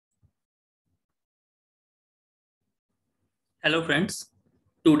Hello friends,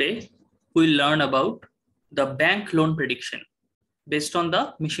 today we'll learn about the bank loan prediction based on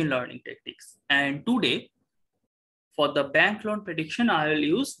the machine learning techniques. And today for the bank loan prediction, I will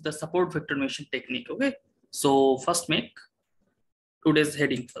use the support vector machine technique. Okay, so first make today's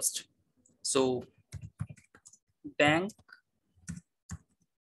heading first. So bank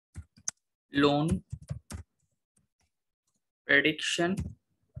loan prediction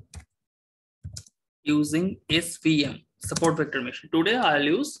using SVM support vector machine. Today I'll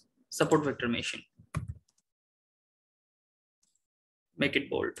use support vector machine. Make it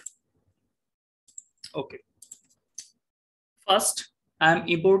bold. Okay. First, I am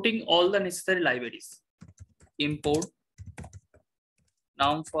importing all the necessary libraries. Import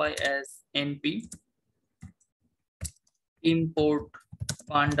numpy as np, import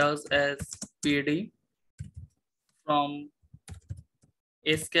pandas as pd from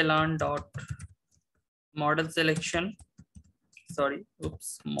sklearn dot model selection.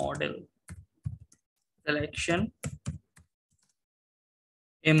 Model selection.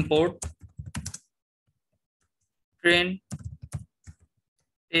 Import train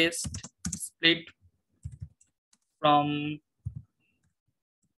test split from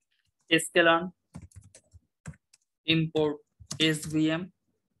sklearn. Import svm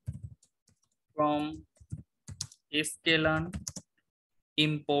from sklearn.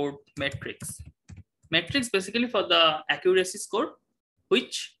 Import matrix. Matrix basically for the accuracy score,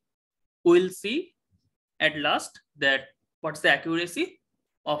 which we'll see at last that what's the accuracy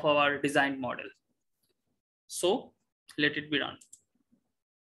of our designed model. So let it be run.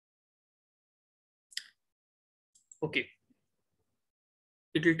 Okay,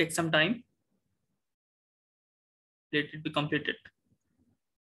 it will take some time. Let it be completed.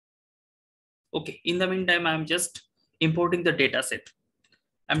 Okay, in the meantime, I'm just importing the data set.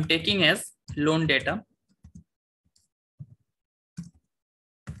 I'm taking as loan data,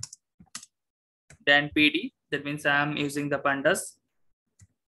 then PD, that means I'm using the pandas,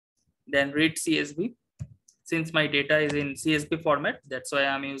 then read CSV. Since my data is in CSV format, that's why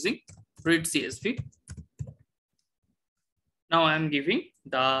I'm using read CSV. Now I'm giving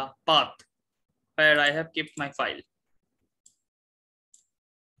the path where I have kept my file.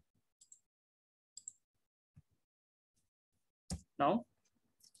 Now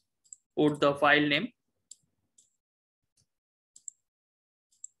put the file name.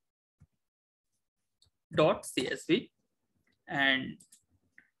 .csv and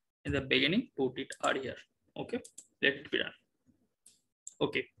in the beginning put it here. Okay, let it be done.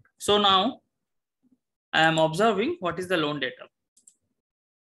 Okay, so now I am observing what is the loan data.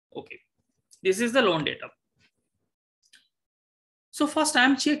 Okay, this is the loan data. So first I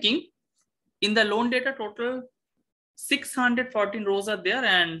am checking in the loan data total 614 rows are there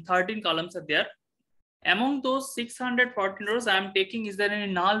and 13 columns are there. Among those 614 rows I am taking, is there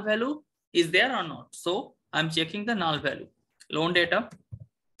any null value is there or not? So I'm checking the null value. Loan data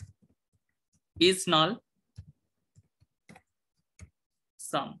is null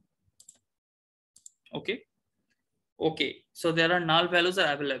sum. Okay. Okay, so there are null values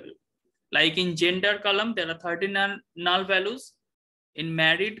are available. Like in gender column, there are 13 null values. In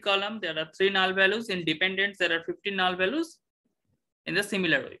married column, there are 3 null values. In dependents, there are 15 null values. In the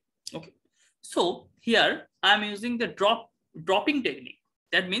similar way. Okay. So here I'm using the dropping technique.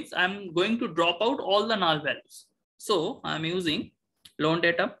 That means I'm going to drop out all the null values. So I'm using loan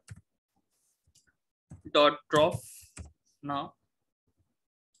data dot drop now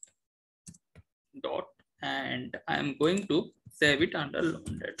dot, and I'm going to save it under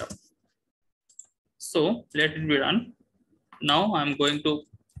loan data. So let it be run. Now I'm going to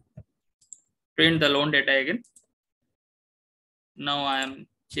print the loan data again. Now I'm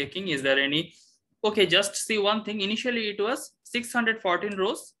checking, is there any? Okay, just see one thing. Initially it was 614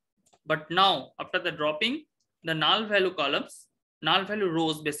 rows, but now after the dropping the null value columns, null value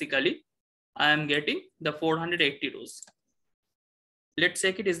rows, basically I am getting the 480 rows. Let's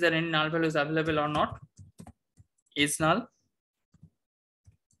check it. Is there any null values available or not? Is null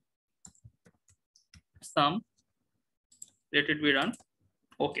sum. Let it be run.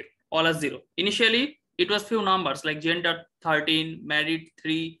 Okay, all are 0. Initially it was few numbers like gender 13, married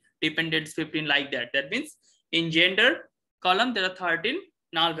 3, dependents 15, like that. That means in gender column there are 13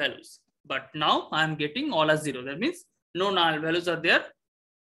 null values, but now I am getting all are 0. That means no null values are there.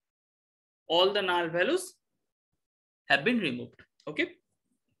 All the null values have been removed. Okay.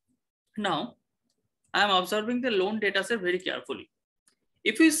 Now I am observing the loan data set very carefully.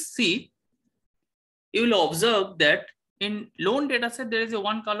 If you see, you will observe that in loan data set there is a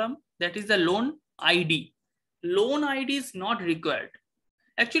one column that is the loan ID. Loan ID is not required.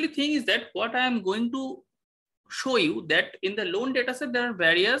 Actually, thing is that what I am going to show you that in the loan data set, there are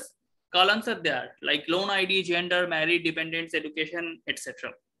various columns are there, like loan ID, gender, married, dependents, education,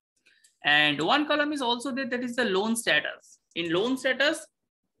 etc. And one column is also there, that is the loan status. In loan status,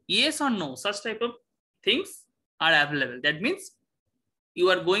 yes or no, such type of things are available. That means you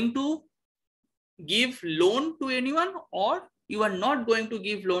are going to give loan to anyone or you are not going to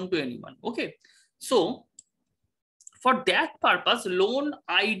give loan to anyone. Okay. So for that purpose, loan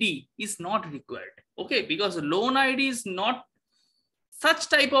ID is not required. Okay. Because loan ID is not such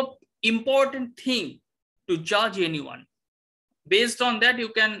type of important thing to judge anyone. Based on that, you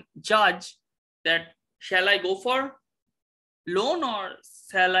can judge that shall I go for loan or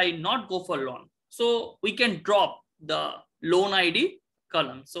shall I not go for loan. So we can drop the loan ID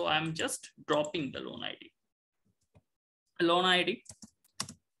column. So I'm just dropping the loan ID. Loan ID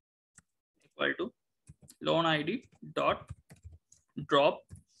equal to loan ID dot drop.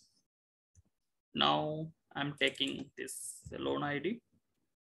 Now I'm taking this loan ID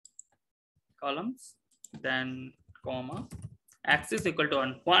columns, then comma, axis equal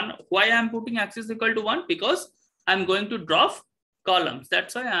to 1. Why I'm putting axis equal to 1? Because I'm going to drop columns.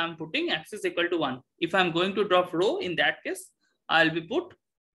 That's why I'm putting axis equal to 1. If I'm going to drop row, in that case, I'll be put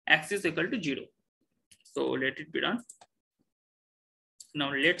axis equal to 0. So let it be done.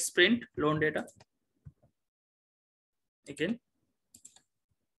 Now let's print loan data again.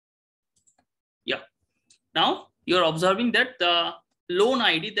 Yeah. Now you're observing that the loan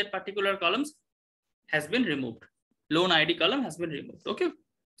ID, that particular columns has been removed. Loan ID column has been removed. Okay.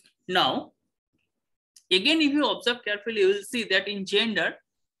 Now, again, if you observe carefully, you will see that in gender,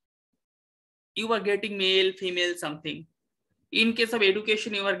 you are getting male, female, something. In case of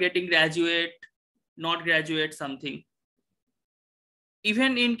education, you are getting graduate, not graduate, something.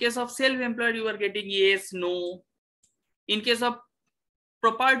 Even in case of self-employed, you are getting yes, no. In case of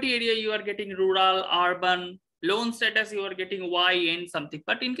property area, you are getting rural, urban. Loan status, you are getting Y, N, something.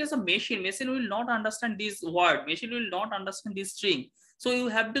 But in case of machine will not understand this word. Machine will not understand this string. So you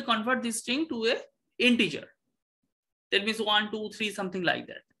have to convert this string to a integer. That means 1, 2, 3, something like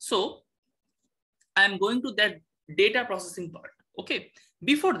that. So I'm going to that data processing part. Okay.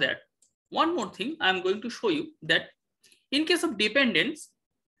 Before that, one more thing I'm going to show you that in case of dependents,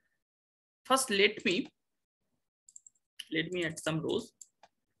 first let me add some rows.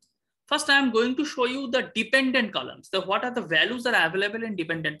 First, I am going to show you the dependent columns. So what are the values that are available in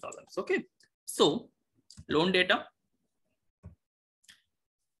dependent columns? Okay. So loan data.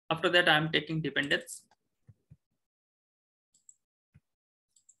 After that, I am taking dependents.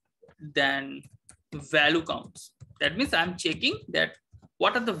 Then value counts. That means I'm checking that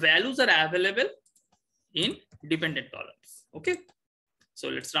what are the values that are available in dependent columns. Okay. So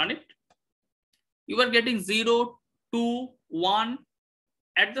let's run it. You are getting 0, 2, 1.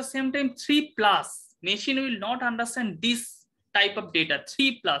 At the same time, 3 plus. Machine will not understand this type of data.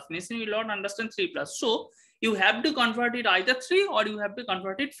 3 plus. Machine will not understand 3 plus. So you have to convert it either 3 or you have to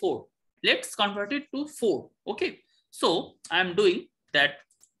convert it 4. Let's convert it to 4. Okay. So I'm doing that.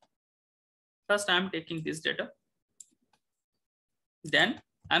 First, I'm taking this data. Then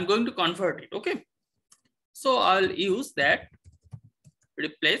I'm going to convert it. Okay. So I'll use that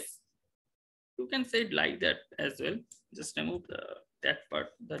replace. You can say it like that as well. Just remove that part,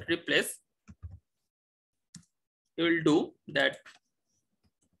 that replace. You will do that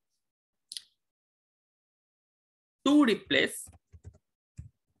to replace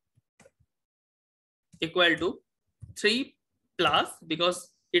equal to 3 plus,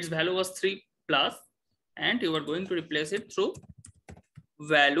 because its value was 3 plus, and you are going to replace it through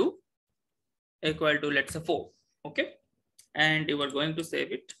value equal to, let's say, 4. Okay. And you are going to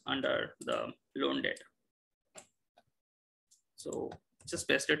save it under the loan data. So just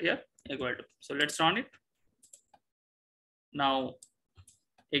paste it here equal to. So let's run it. Now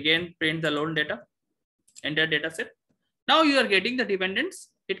again print the loan data, enter data set. Now you are getting the dependents.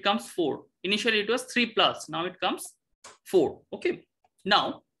 It comes 4. Initially it was 3 plus. Now it comes 4. Okay.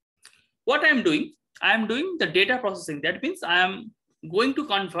 Now what I am doing the data processing. That means I am going to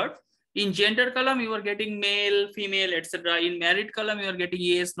convert. In gender column, you are getting male, female, etc. In married column, you are getting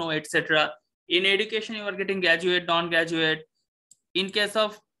yes, no, etc. In education, you are getting graduate, non-graduate. In case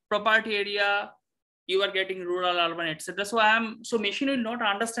of property area, you are getting rural, urban, etc. So machine will not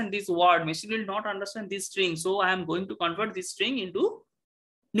understand this word. Machine will not understand this string. So I am going to convert this string into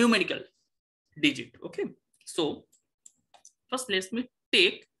numerical digit. Okay. So first, let me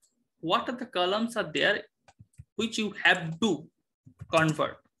take what are the columns are there which you have to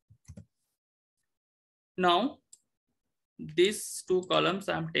convert. Now, these 2 columns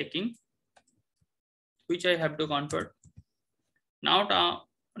I am taking, which I have to convert. Now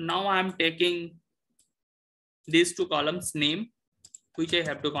I am taking these two columns name, which I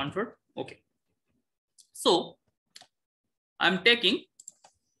have to convert. Okay. So I'm taking,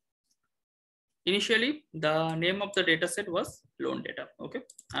 initially the name of the data set was loan data. Okay.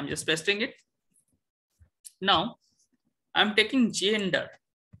 I'm just pasting it. Now I'm taking gender.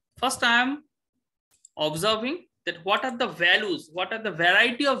 First I am observing that what are the values, what are the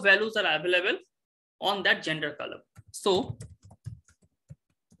variety of values are available on that gender column. So,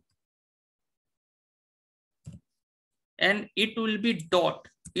 and it will be dot,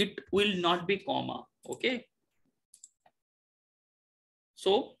 it will not be comma. Okay.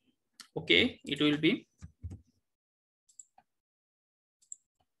 So, okay, it will be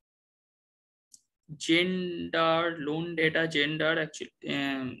gender, loan data, gender,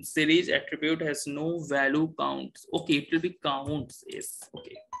 actually series attribute has no value counts. Okay, it will be counts. Yes.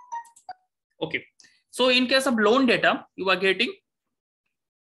 Okay. Okay. So in case of loan data, you are getting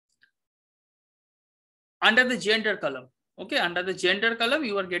under the gender column. Okay, under the gender column,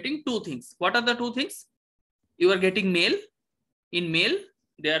 you are getting two things. What are the two things? You are getting male. In male,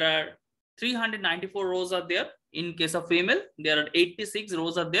 there are 394 rows are there. In case of female, there are 86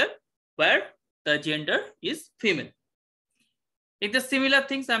 rows are there where the gender is female. In the similar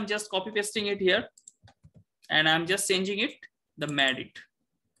things, I'm just copy pasting it here and I'm just changing it the married.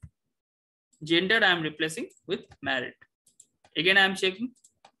 Gender I'm replacing with married. Again, I'm checking.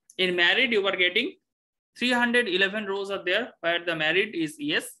 In married, you are getting 311 rows are there where the married is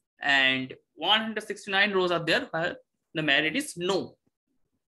yes, and 169 rows are there where the married is no.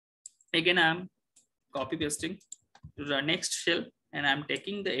 Again, I'm copy pasting to the next cell and I'm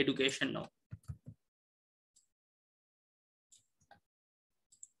taking the education now.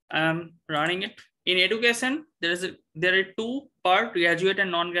 I'm running it. In education, there are two part, graduate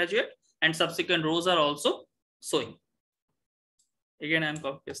and non-graduate, and subsequent rows are also showing. Again, I'm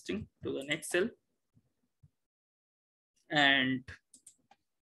copy pasting to the next cell. And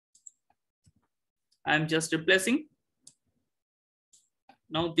I'm just replacing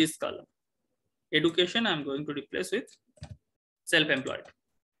now this column. Education, I'm going to replace with self-employed.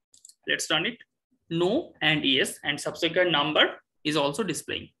 Let's run it. No and yes, and subsequent number is also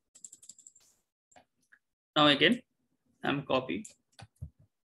displaying. Now again, I'm copy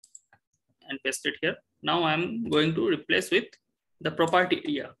and paste it here. Now I'm going to replace with the property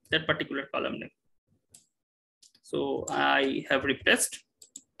area, that particular column name. So I have replaced,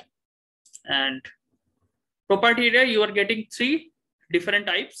 and property area, you are getting three different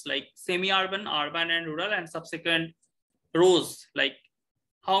types like semi-urban, urban and rural, and subsequent rows, like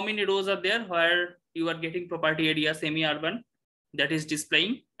how many rows are there where you are getting property area semi-urban that is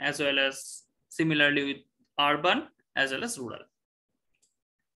displaying, as well as similarly with urban as well as rural.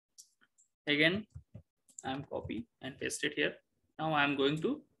 Again, I'm copy and paste it here. Now I'm going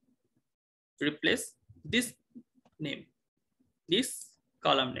to replace this name, this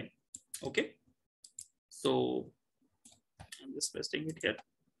column name. Okay. So I'm just pasting it here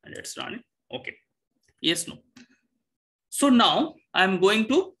and let's run it. Okay. Yes, no. So now I'm going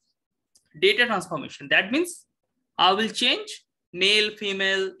to data transformation. That means I will change male,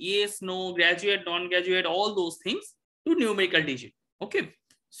 female, yes, no, graduate, non-graduate, all those things to numerical digit. Okay.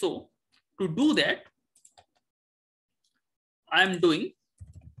 So to do that, I'm doing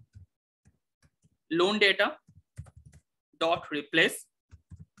loan data dot replace.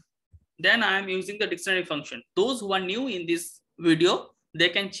 Then I am using the dictionary function. Those who are new in this video, they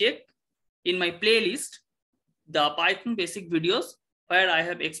can check in my playlist the Python basic videos where I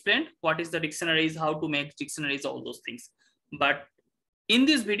have explained what is the dictionaries, how to make dictionaries, all those things. But in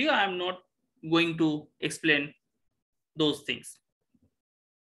this video, I am not going to explain those things.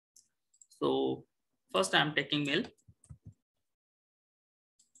 So first I am taking male.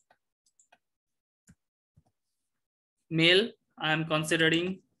 Male, I am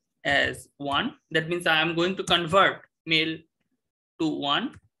considering as 1. That means I am going to convert male to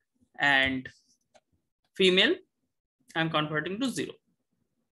 1, and female I'm converting to 0.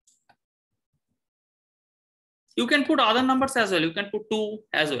 You can put other numbers as well. You can put 2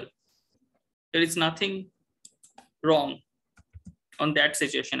 as well. There is nothing wrong on that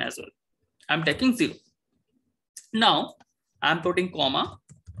situation as well. I'm taking 0. Now I'm putting comma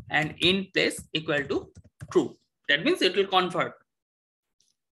and in place equal to true. That means it will convert.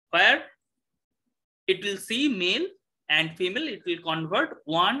 Where it will see male and female, it will convert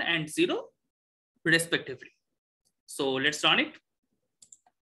 1 and 0 respectively. So let's run it.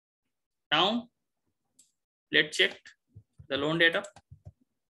 Now let's check the loan data.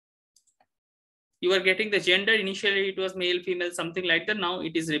 You are getting the gender. Initially it was male, female, something like that. Now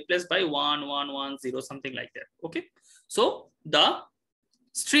it is replaced by 1, 1, 1, 0, something like that. Okay. So the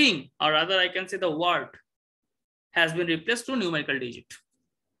string, or rather I can say the word has been replaced to numerical digit.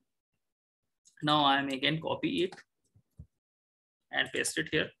 Now I am again copy it and paste it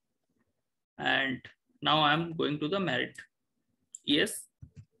here. And now I am going to the merit. Yes,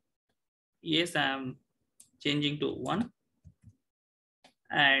 I am changing to 1.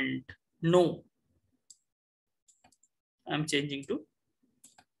 And no, I'm changing to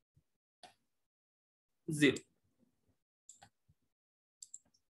 0.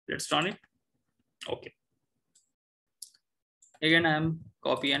 Let's run it. Okay. Again, I'm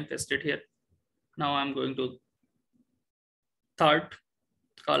copy and paste it here. Now I'm going to third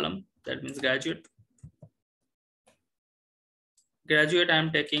column, that means graduate. Graduate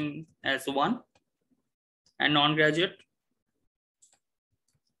I'm taking as 1, and non-graduate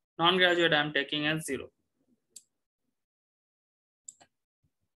I'm taking as 0.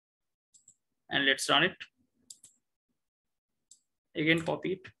 And let's run it. Again,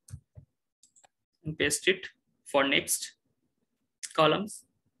 copy it and paste it for next columns.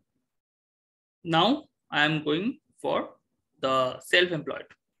 Now I am going for the self-employed.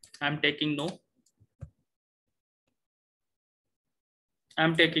 I'm taking no.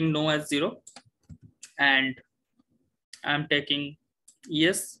 I'm taking no as 0, and I'm taking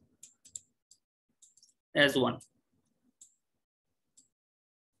yes as 1.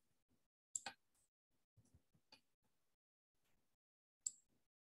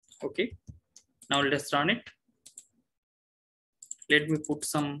 Okay, now let's run it. Let me put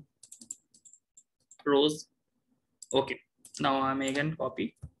some rows. Okay, now I'm again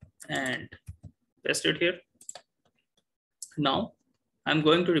copy and paste it here. Now I'm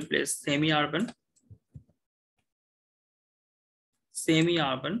going to replace semi-urban.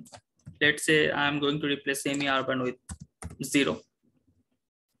 Let's say I'm going to replace semi-urban with 0.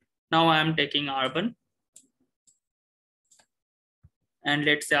 Now I'm taking urban. And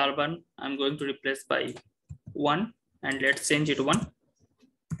let's say urban, I'm going to replace by 1, and let's change it to 1.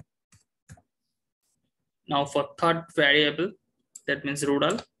 Now for third variable, that means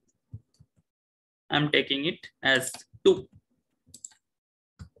rural, I'm taking it as 2.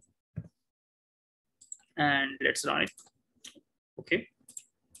 And let's run it. Okay.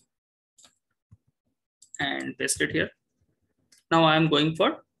 And paste it here. Now I'm going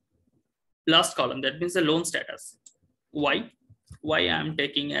for last column, that means the loan status. Y I'm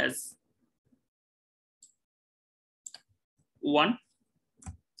taking as 1,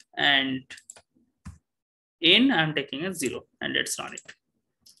 and N I'm taking as 0, and let's run it.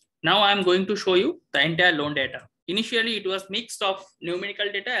 Now I'm going to show you the entire loan data. Initially it was mixed of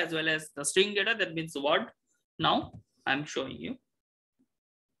numerical data as well as the string data, that means word. Now I'm showing you.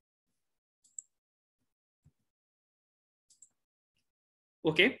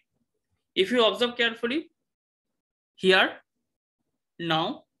 Okay, if you observe carefully here,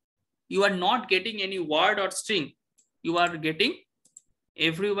 now you are not getting any word or string. You are getting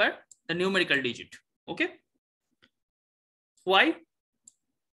everywhere the numerical digit. Okay. Why?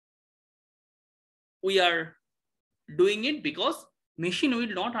 We are doing it because machine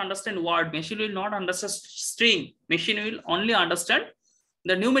will not understand word, machine will not understand string, machine will only understand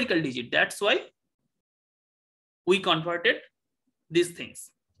the numerical digit. That's why we converted these things.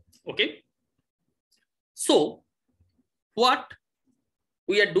 Okay. So what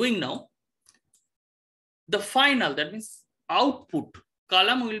we are doing now, the final, that means output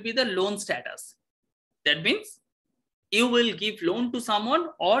column will be the loan status. That means you will give loan to someone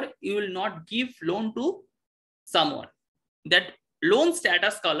or you will not give loan to someone. That loan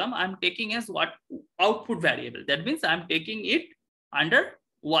status column I'm taking as what output variable. That means I'm taking it under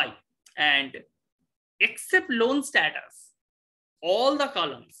Y. And except loan status, all the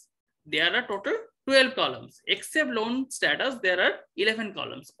columns, there are total 12 columns. Except loan status, there are 11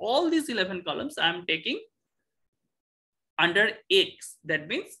 columns. All these 11 columns I'm taking under X. That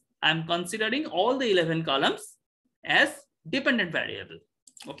means I'm considering all the 11 columns as dependent variable.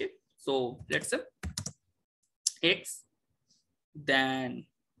 Okay, so let's say X, then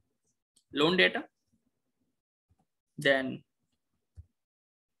loan data, then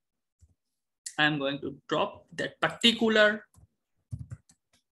I'm going to drop that particular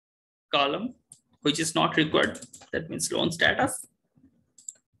column which is not required, that means loan status.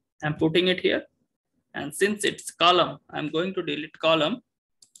 I'm putting it here, and since it's column, I'm going to delete column.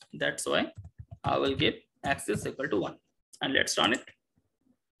 That's why I will give axis equal to 1, and let's run it.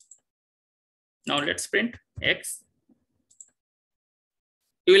 Now let's print X.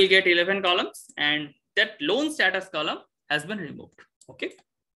 You will get 11 columns, and that loan status column has been removed. Okay.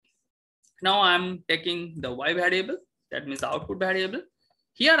 Now I'm taking the Y variable, that means the output variable.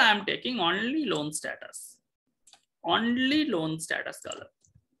 Here I am taking only loan status column.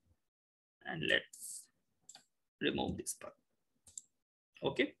 And let's remove this part.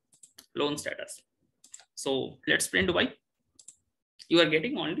 Okay, loan status. So let's print y. You are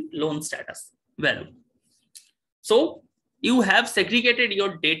getting only loan status value. So you have segregated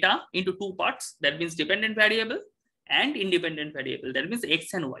your data into two parts. That means dependent variable and independent variable. That means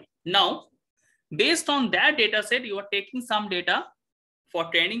x and y. Now, based on that data set, you are taking some data for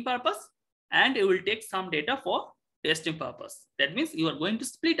training purpose and you will take some data for testing purpose. That means you are going to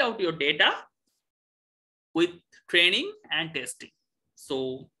split out your data with training and testing.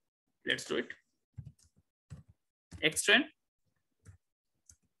 So let's do it. X train,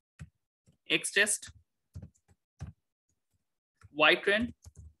 X test, Y train,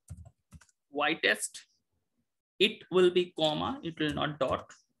 Y test. It will be comma, it will not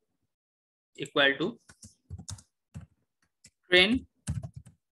dot, equal to train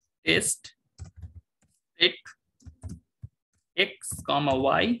test it x comma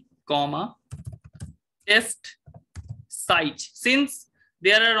y comma test size. Since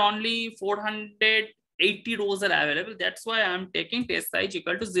there are only 480 rows are available, that's why I'm taking test size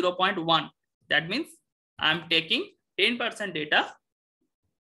equal to 0.1. That means I'm taking 10% data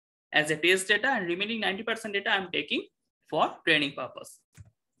as a test data and remaining 90% data I'm taking for training purpose.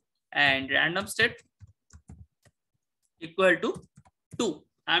 And random state equal to 2.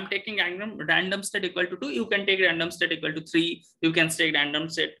 I'm taking random state equal to 2. You can take random state equal to 3. You can take random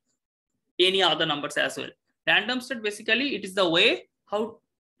state any other numbers as well. Random state basically it is the way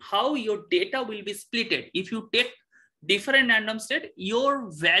how your data will be splitted. If you take different random state, your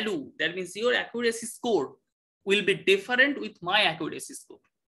value, that means your accuracy score, will be different with my accuracy score.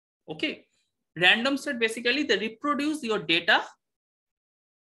 Okay, random state basically they reproduce your data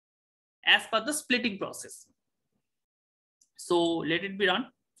as per the splitting process. So let it be run.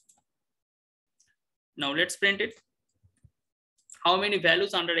 Now let's print it. How many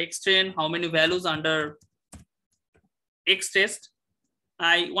values under X train, how many values under X test?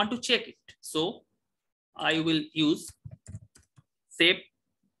 I want to check it. So I will use shape.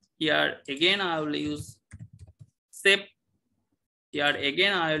 Here again I will use shape. Here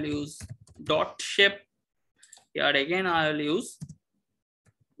again I will use dot shape. Here again I will use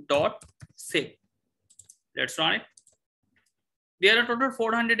dot shape. Let's run it. There are total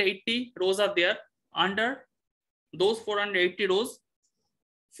 480 rows are there. Under those 480 rows,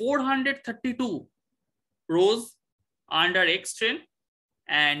 432 rows under X train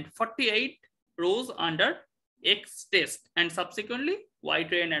and 48 rows under X test, and subsequently Y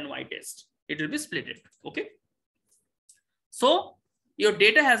train and Y test. It will be splitted. Okay. So your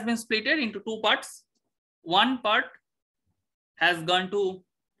data has been splitted into two parts. One part has gone to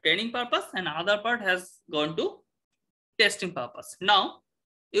training purpose and other part has gone to testing purpose. Now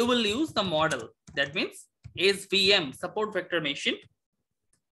you will use the model. That means SVM, support vector machine,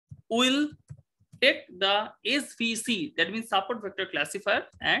 will take the SVC, that means support vector classifier,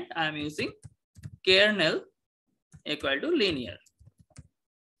 and I am using kernel equal to linear.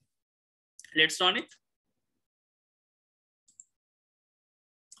 Let's run it.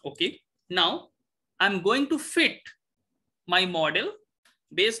 Okay, now I'm going to fit my model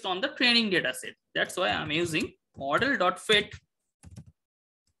based on the training data set. That's why I'm using model.fit.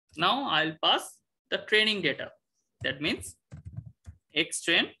 Now I'll pass the training data. That means X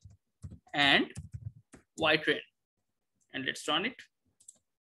train and Y train. And let's run it.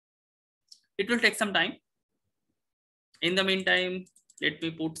 It will take some time. In the meantime, let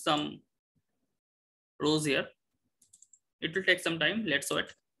me put some rows here. It will take some time. Let's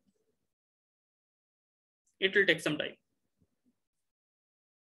wait. It will take some time.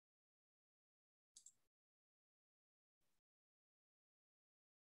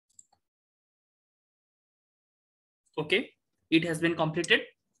 Okay, it has been completed.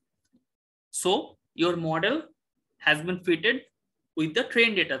 So your model has been fitted with the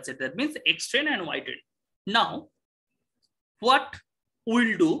train data set. That means X train and Y train. Now, what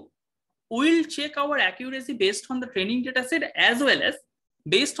we'll do, we'll check our accuracy based on the training data set as well as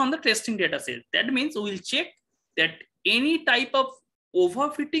based on the testing data set. That means we'll check that any type of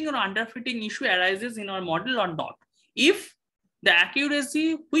overfitting or underfitting issue arises in our model or not. If the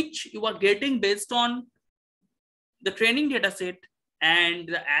accuracy which you are getting based on the training data set and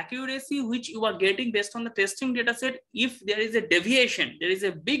the accuracy which you are getting based on the testing data set, if there is a deviation, there is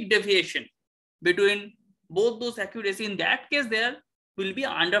a big deviation between both those accuracy, in that case there will be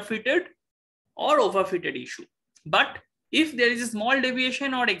underfitted or overfitted issue. But if there is a small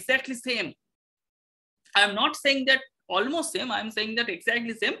deviation or exactly same, I am not saying that almost same, I am saying that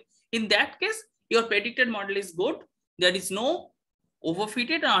exactly same, in that case your predicted model is good. There is no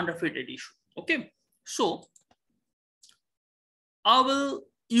overfitted or underfitted issue. Okay, so I will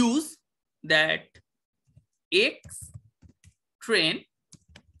use that X train,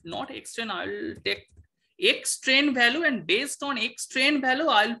 not X train, I will take X train value, and based on X train value,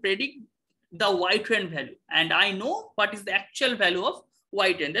 I will predict the Y train value. And I know what is the actual value of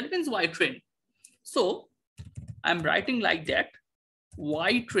Y train. That means Y train. So I'm writing like that.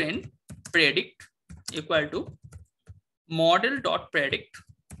 Y train predict equal to model dot predict.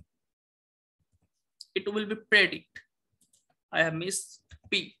 It will be predict. I have missed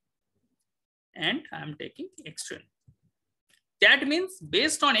P. And I'm taking X train. That means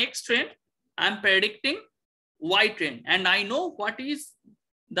based on X train, I'm predicting Y train, and I know what is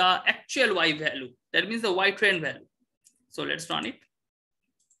the actual Y value. That means the Y train value. So let's run it.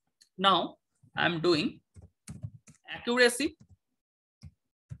 Now I'm doing accuracy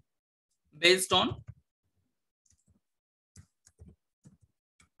based on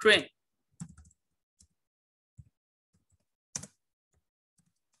train.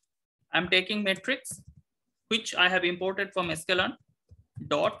 I'm taking matrix, which I have imported from sklearn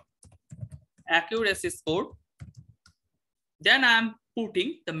dot accuracy score. Then I'm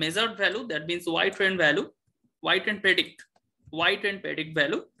putting the measured value, that means Y train value, Y train predict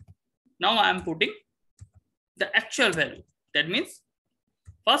value. Now I'm putting the actual value. That means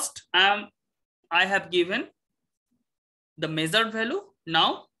first I have given the measured value.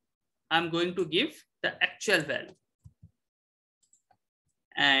 Now I'm going to give the actual value.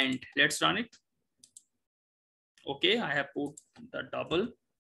 And let's run it. Okay, I have put the double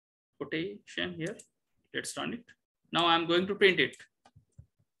quotation here. Let's run it. Now I'm going to print it.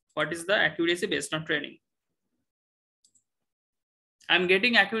 What is the accuracy based on training? I'm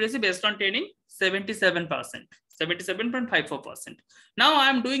getting accuracy based on training 77%, 77.54%. Now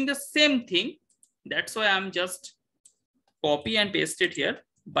I'm doing the same thing. That's why I'm just copy and paste it here.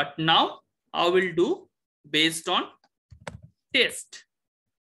 But now I will do based on test.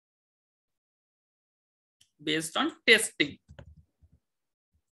 Based on testing.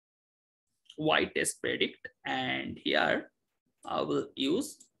 Y test predict, and here I will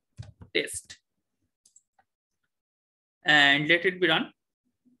use test and let it be run.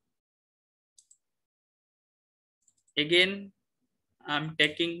 Again, I'm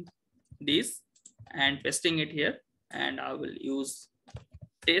taking this and pasting it here, and I will use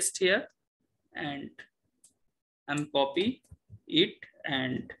test here, and I'm copy it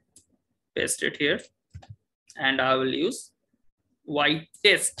and paste it here, and I will use Y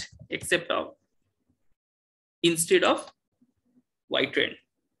test except of instead of Y train.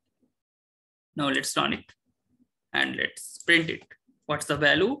 Now let's run it and let's print it. What's the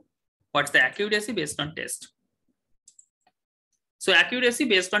value? What's the accuracy based on test? So accuracy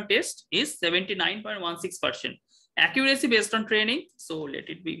based on test is 79.16%. Accuracy based on training. So let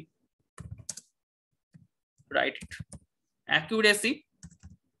it be, write it. Accuracy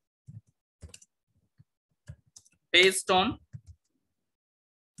based on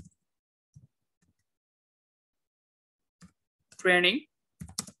training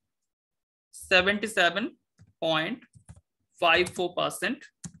 77.54%,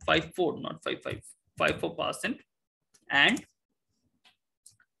 54 not 55, 54%, and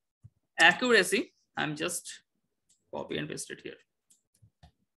accuracy, I'm just copy and paste it here.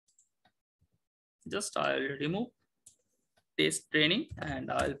 Just I'll remove test training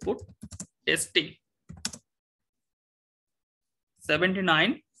and I'll put testing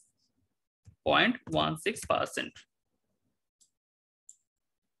 79.16%.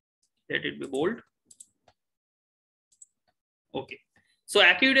 Let it be bold. Okay. So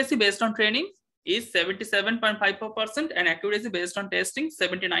accuracy based on training is 77.54% and accuracy based on testing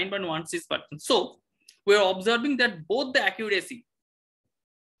 79.16%. So we're observing that both the accuracy,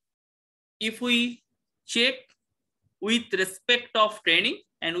 if we check with respect of training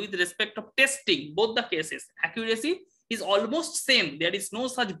and with respect of testing, both the cases, accuracy is almost same. There is no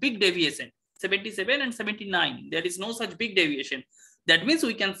such big deviation. 77 and 79. There is no such big deviation. That means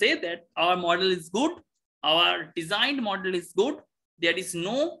we can say that our model is good. Our designed model is good. There is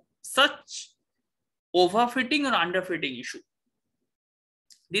no such overfitting or underfitting issue.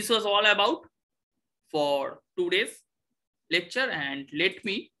 This was all about for today's lecture, and let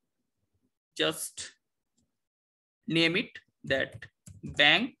me just name it that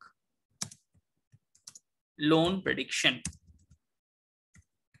bank loan prediction.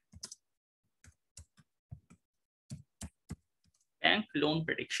 Bank loan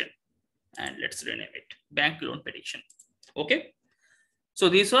prediction, and let's rename it bank loan prediction. Okay, so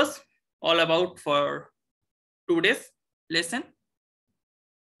this was all about for today's lesson.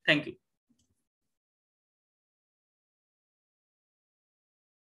 Thank you.